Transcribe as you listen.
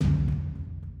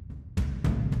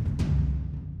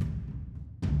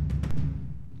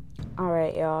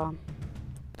Alright, y'all.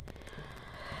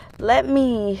 Let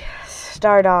me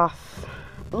start off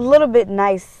a little bit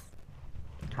nice.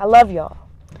 I love y'all.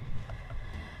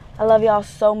 I love y'all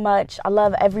so much. I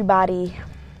love everybody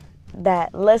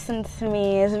that listens to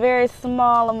me. It's a very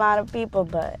small amount of people,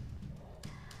 but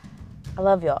I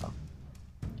love y'all.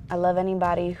 I love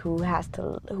anybody who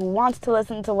wants to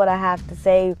listen to what I have to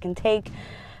say, who can take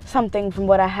something from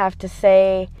what I have to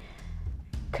say,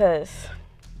 cause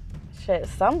shit,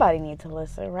 somebody needs to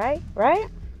listen, right?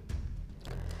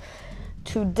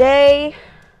 Today,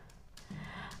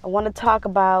 I want to talk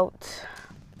about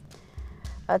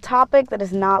a topic that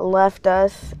has not left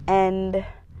us and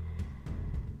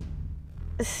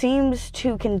seems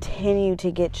to continue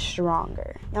to get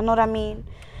stronger. Y'all know what I mean?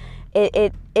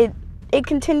 It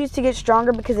continues to get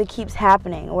stronger because it keeps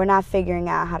happening. We're not figuring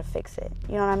out how to fix it.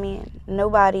 You know what I mean?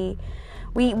 Nobody,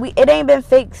 it ain't been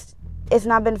fixed. It's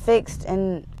not been fixed,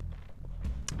 and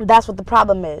that's what the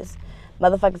problem is.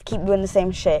 Motherfuckers keep doing the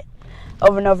same shit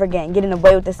over and over again, getting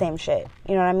away with the same shit.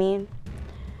 You know what I mean?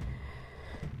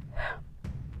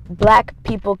 Black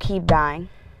people keep dying.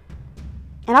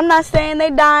 And I'm not saying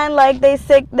they dying like they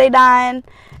sick, they dying,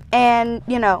 and,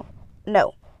 no.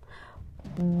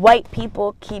 White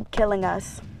people keep killing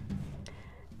us.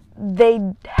 They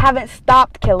haven't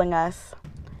stopped killing us.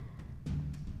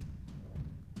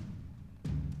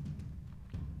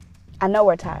 I know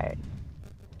we're tired.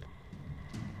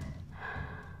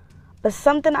 But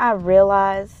something I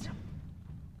realized,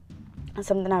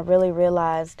 something I really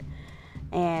realized,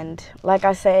 and like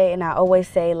I say, and I always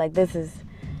say, like, this is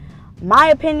my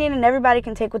opinion and everybody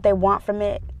can take what they want from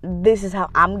it. This is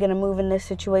how I'm going to move in this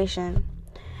situation.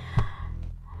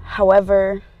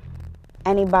 However,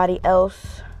 anybody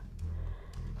else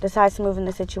decides to move in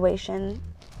the situation,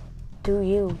 do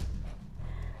you.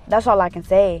 That's all I can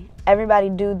say. Everybody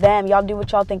do them. Y'all do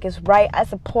what y'all think is right. I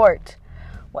support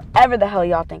whatever the hell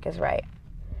y'all think is right.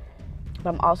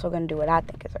 But I'm also going to do what I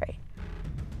think is right.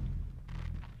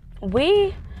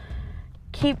 We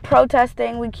keep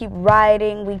protesting. We keep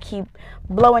rioting. We keep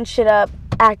blowing shit up,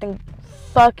 acting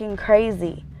fucking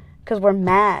crazy because we're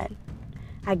mad.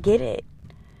 I get it.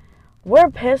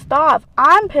 We're pissed off.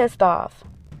 I'm pissed off.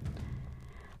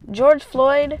 George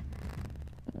Floyd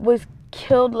was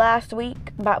killed last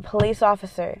week by a police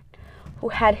officer who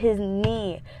had his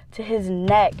knee to his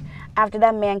neck after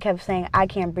that man kept saying, I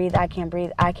can't breathe, I can't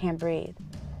breathe, I can't breathe.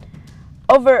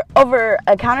 Over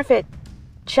a counterfeit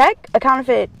check, a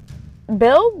counterfeit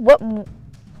bill? What?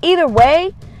 Either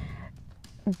way,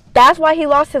 that's why he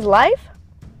lost his life?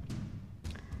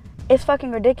 It's fucking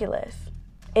ridiculous.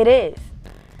 It is.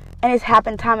 And it's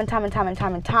happened time and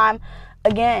time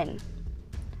again.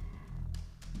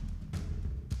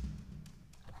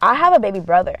 I have a baby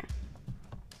brother.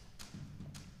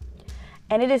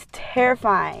 And it is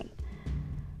terrifying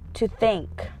to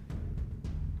think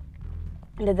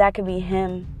that could be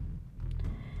him.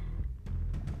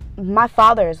 My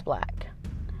father is black.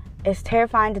 It's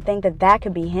terrifying to think that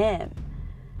could be him.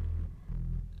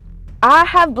 I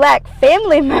have black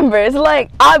family members.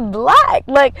 Like, I'm black.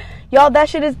 Like, y'all, that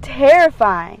shit is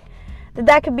terrifying.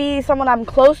 That could be someone I'm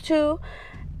close to.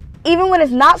 Even when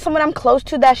it's not someone I'm close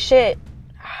to, that shit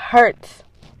hurts.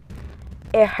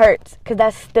 It hurts. Because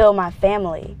that's still my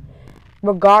family.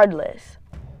 Regardless.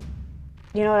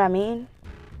 You know what I mean?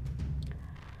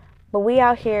 But we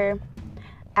out here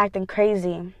acting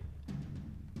crazy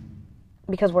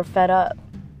because we're fed up.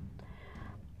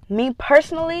 Me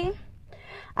personally,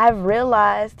 I've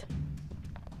realized,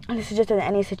 and this is just in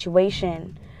any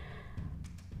situation,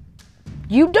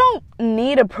 you don't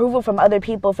need approval from other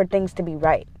people for things to be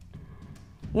right.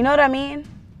 You know what I mean?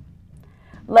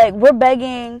 Like, we're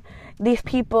begging these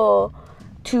people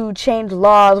to change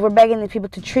laws. We're begging these people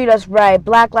to treat us right.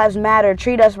 Black Lives Matter,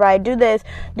 treat us right. Do this,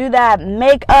 do that.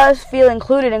 Make us feel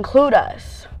included, include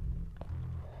us.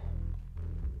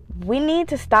 We need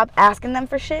to stop asking them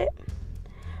for shit.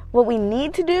 What we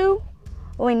need to do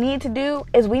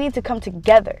is we need to come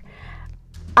together.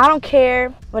 I don't care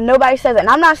when nobody says it. And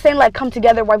I'm not saying, like, come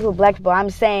together, white people, black people.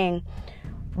 I'm saying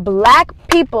black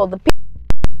people, the people.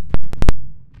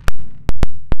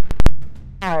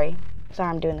 Sorry,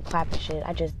 I'm doing the clapping shit.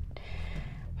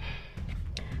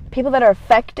 People that are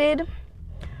affected,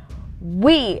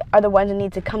 we are the ones that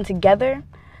need to come together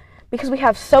because we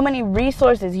have so many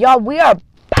resources. Y'all, we are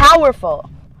powerful.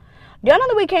 Do y'all know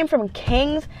that we came from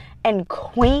kings and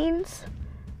queens?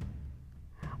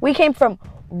 We came from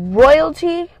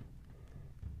royalty.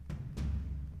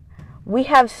 We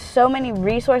have so many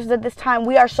resources at this time.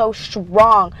 We are so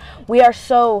strong. We are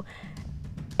so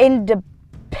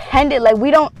independent. Like, we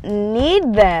don't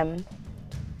need them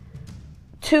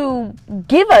to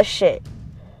give us shit.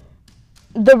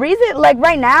 The reason, like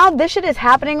right now, this shit is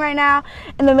happening right now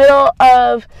in the middle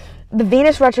of the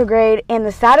Venus retrograde and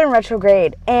the Saturn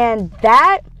retrograde. And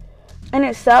that in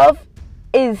itself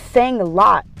is saying a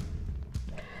lot.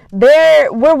 We're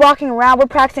walking around, we're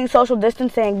practicing social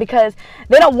distancing because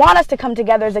they don't want us to come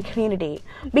together as a community.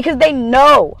 Because they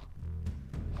know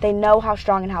how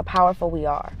strong and how powerful we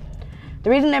are. The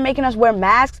reason they're making us wear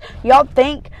masks, y'all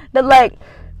think that like,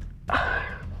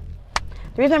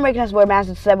 the reason they're making us wear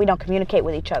masks is so that we don't communicate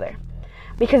with each other.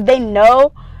 Because they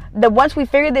know that once we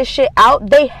figure this shit out,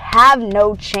 they have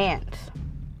no chance.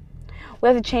 We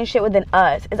have to change shit within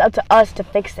us. It's up to us to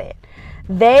fix it.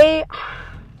 They're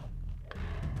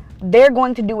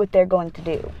going to do what they're going to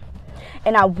do.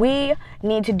 And now we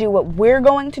need to do what we're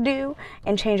going to do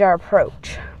and change our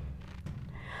approach.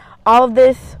 All of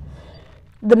this,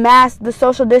 the mask, the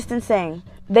social distancing,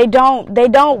 they don't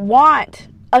want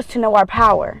us to know our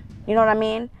power. You know what I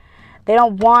mean? They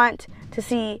don't want to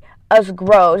see us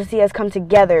grow, to see us come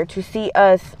together, to see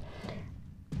us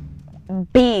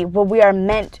be what we are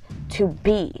meant to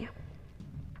be.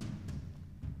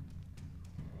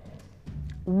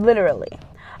 Literally.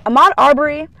 Ahmaud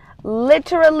Arbery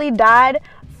literally died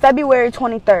February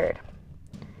 23rd.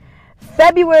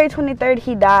 February 23rd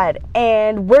he died,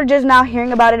 and we're just now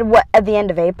hearing about it at the end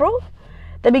of April?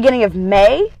 The beginning of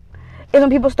May is when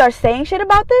people start saying shit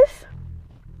about this?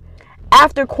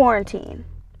 After quarantine.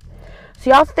 So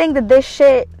y'all think that this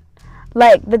shit,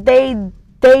 like, that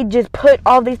they just put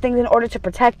all these things in order to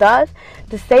protect us,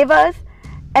 to save us,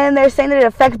 and they're saying that it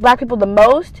affects black people the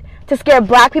most, to scare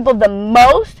black people the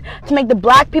most, to make the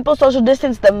black people social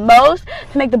distance the most,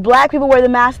 to make the black people wear the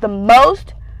mask the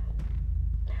most,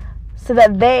 so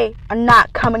that they are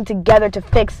not coming together to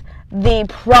fix the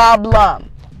problem.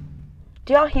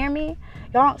 Do y'all hear me?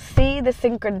 Y'all don't see the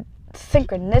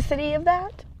synchronicity of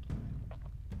that?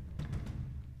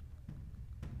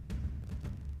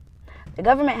 The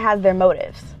government has their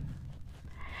motives.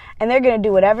 And they're going to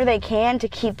do whatever they can to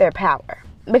keep their power.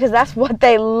 Because that's what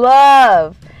they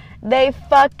love. They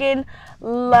fucking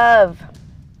love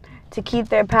to keep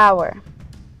their power.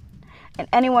 And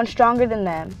anyone stronger than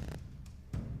them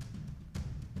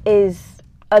is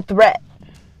a threat.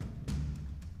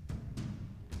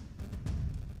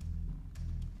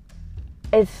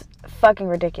 It's fucking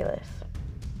ridiculous.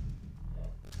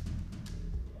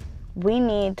 We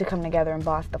need to come together and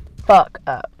boss the fuck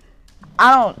up.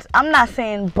 I'm not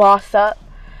saying boss up.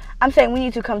 I'm saying we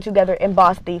need to come together and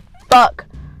boss the fuck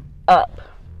up.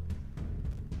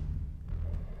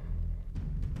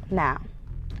 Now,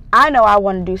 I know I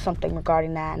want to do something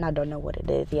regarding that, and I don't know what it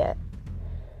is yet.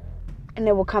 And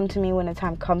it will come to me when the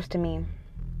time comes to me.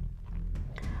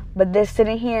 But this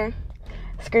sitting here,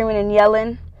 screaming and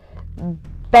yelling,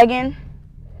 begging,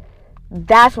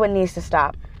 that's what needs to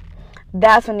stop.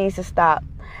 That's what needs to stop.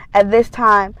 At this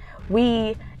time,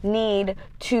 we need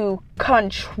to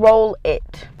control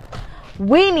it.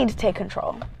 We need to take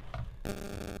control.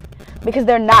 Because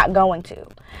they're not going to.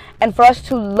 And for us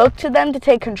to look to them to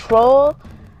take control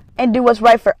and do what's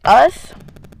right for us,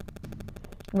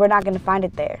 we're not going to find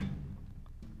it there.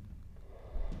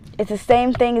 It's the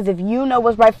same thing as if you know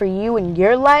what's right for you in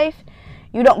your life,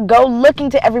 you don't go looking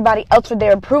to everybody else for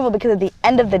their approval, because at the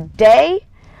end of the day,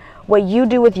 what you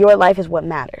do with your life is what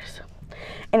matters.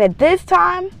 And at this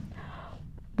time,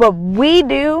 what we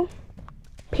do,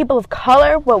 people of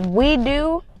color, what we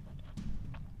do,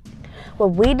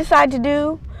 what we decide to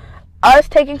do, us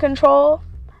taking control,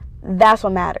 that's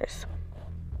what matters.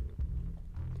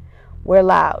 We're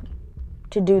allowed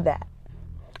to do that.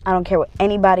 I don't care what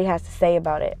anybody has to say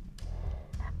about it.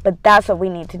 But that's what we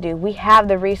need to do. We have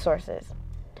the resources.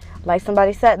 Like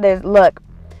somebody said,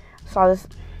 saw this,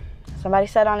 somebody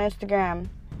said on Instagram,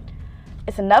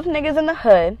 it's enough niggas in the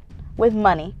hood with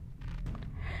money.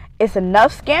 It's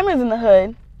enough scammers in the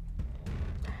hood.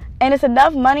 And it's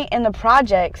enough money in the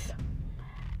projects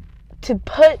to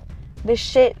put this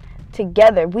shit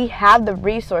together. We have the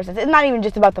resources. It's not even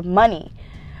just about the money.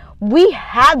 We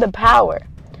have the power.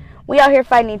 We out here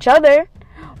fighting each other.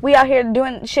 We out here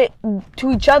doing shit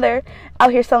to each other.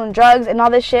 Out here selling drugs and all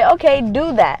this shit. Okay,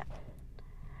 do that.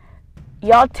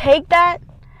 Y'all take that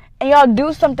and y'all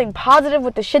do something positive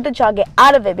with the shit that y'all get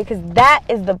out of it, because that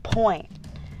is the point.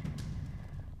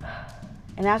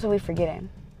 And that's what we're forgetting.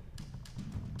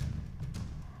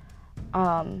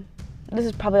 This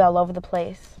is probably all over the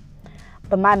place.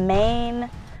 But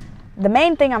the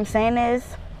main thing I'm saying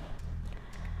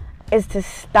is to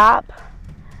stop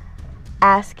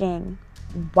asking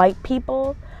white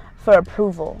people for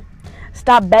approval.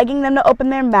 Stop begging them to open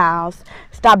their mouths.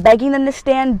 Stop begging them to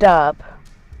stand up.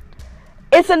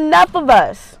 It's enough of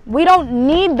us. We don't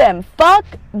need them. Fuck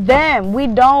them. We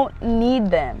don't need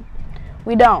them.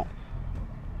 We don't.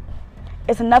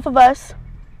 It's enough of us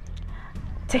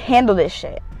to handle this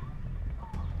shit.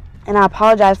 And I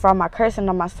apologize for all my cursing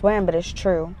on my swearing, but it's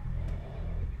true.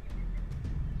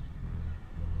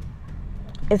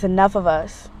 It's enough of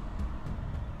us.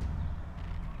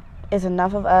 It's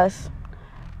enough of us.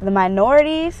 The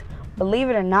minorities, believe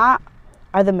it or not,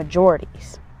 are the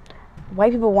majorities.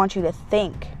 White people want you to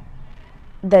think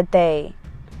that they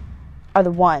are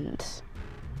the ones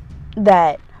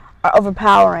that are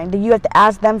overpowering, that you have to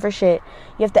ask them for shit.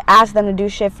 You have to ask them to do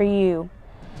shit for you.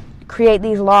 Create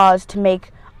these laws to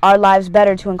make our lives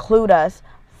better, to include us.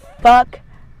 Fuck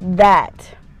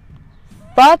that.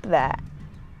 Fuck that.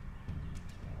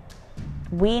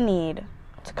 We need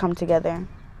to come together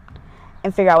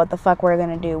and figure out what the fuck we're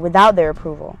going to do without their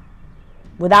approval,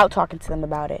 without talking to them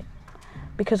about it.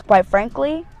 Because quite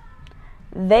frankly,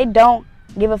 they don't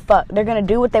give a fuck. They're going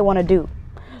to do what they want to do.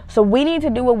 So we need to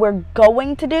do what we're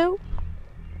going to do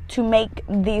to make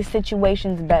these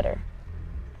situations better.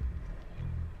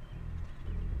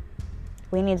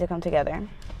 We need to come together.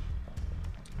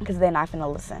 Because they're not going to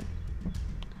listen.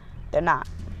 They're not.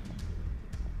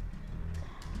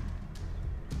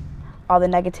 All the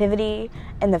negativity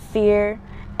and the fear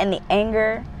and the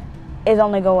anger is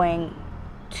only going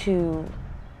to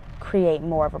create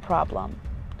more of a problem.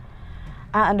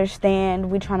 I understand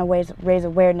we're trying to raise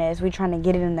awareness. We're trying to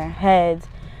get it in their heads.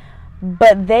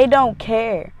 But they don't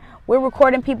care. We're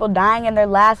recording people dying in their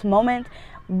last moments.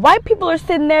 White people are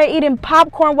sitting there eating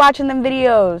popcorn watching them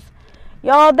videos.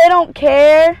 Y'all, they don't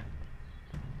care.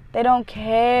 They don't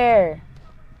care.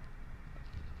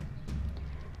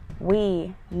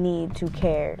 We need to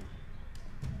care.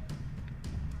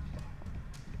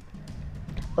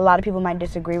 A lot of people might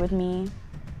disagree with me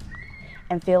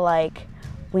and feel like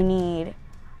we need...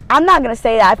 I'm not going to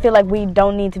say that I feel like we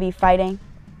don't need to be fighting.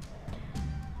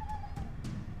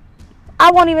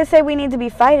 I won't even say we need to be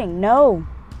fighting. No.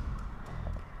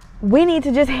 We need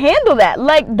to just handle that.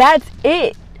 Like, that's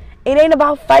it. It ain't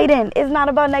about fighting. It's not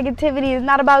about negativity. It's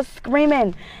not about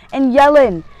screaming and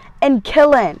yelling and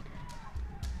killing.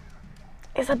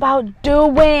 It's about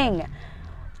doing.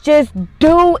 Just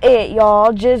do it,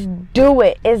 y'all. Just do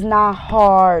it. It's not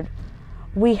hard.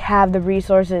 We have the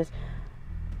resources.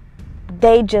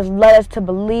 They just led us to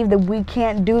believe that we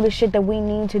can't do the shit that we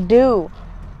need to do.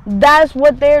 That's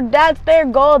their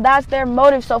goal. That's their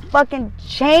motive. So fucking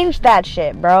change that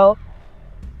shit, bro.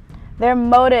 Their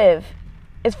motive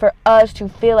is for us to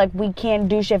feel like we can't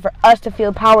do shit, for us to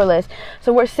feel powerless.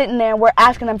 So we're sitting there and we're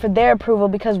asking them for their approval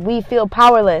because we feel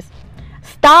powerless.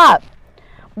 Stop.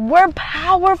 We're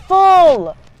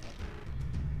powerful.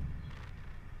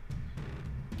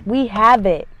 We have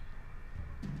it.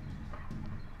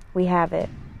 We have it.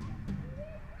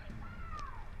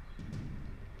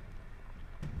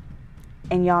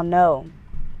 And y'all know,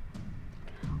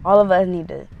 all of us need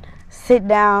to sit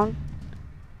down,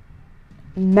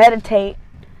 meditate,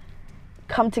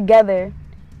 come together,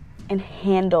 and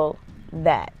handle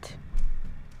that.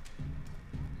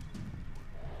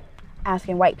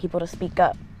 Asking white people to speak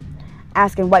up.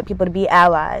 Asking white people to be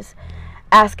allies.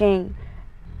 Asking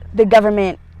the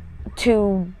government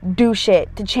to do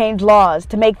shit, to change laws,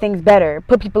 to make things better,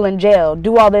 put people in jail,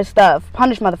 do all this stuff,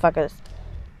 punish motherfuckers.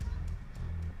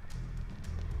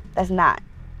 That's not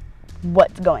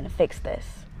what's going to fix this.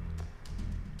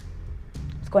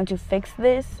 What's going to fix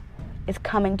this is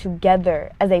coming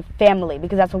together as a family,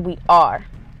 because that's what we are.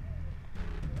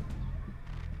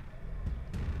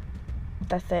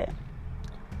 That's it.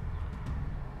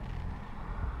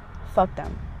 Fuck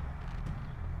them.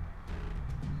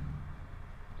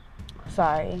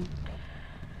 Sorry.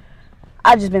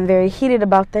 I've just been very heated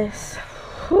about this.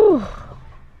 Whew.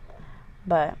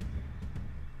 But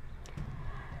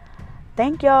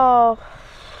thank y'all.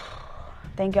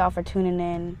 Thank y'all for tuning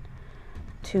in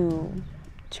to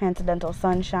Transcendental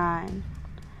Sunshine.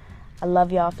 I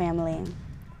love y'all, family.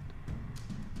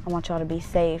 I want y'all to be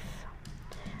safe.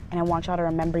 And I want y'all to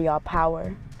remember y'all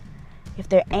power. If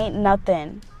there ain't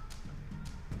nothing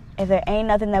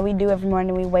that we do every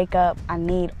morning we wake up, I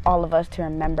need all of us to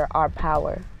remember our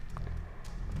power.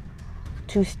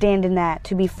 To stand in that,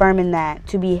 to be firm in that,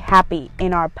 to be happy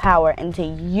in our power, and to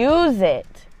use it.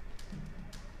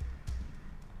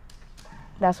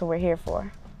 That's what we're here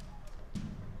for.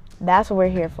 That's what we're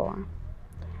here for.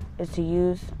 Is to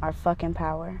use our fucking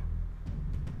power.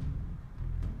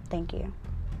 Thank you.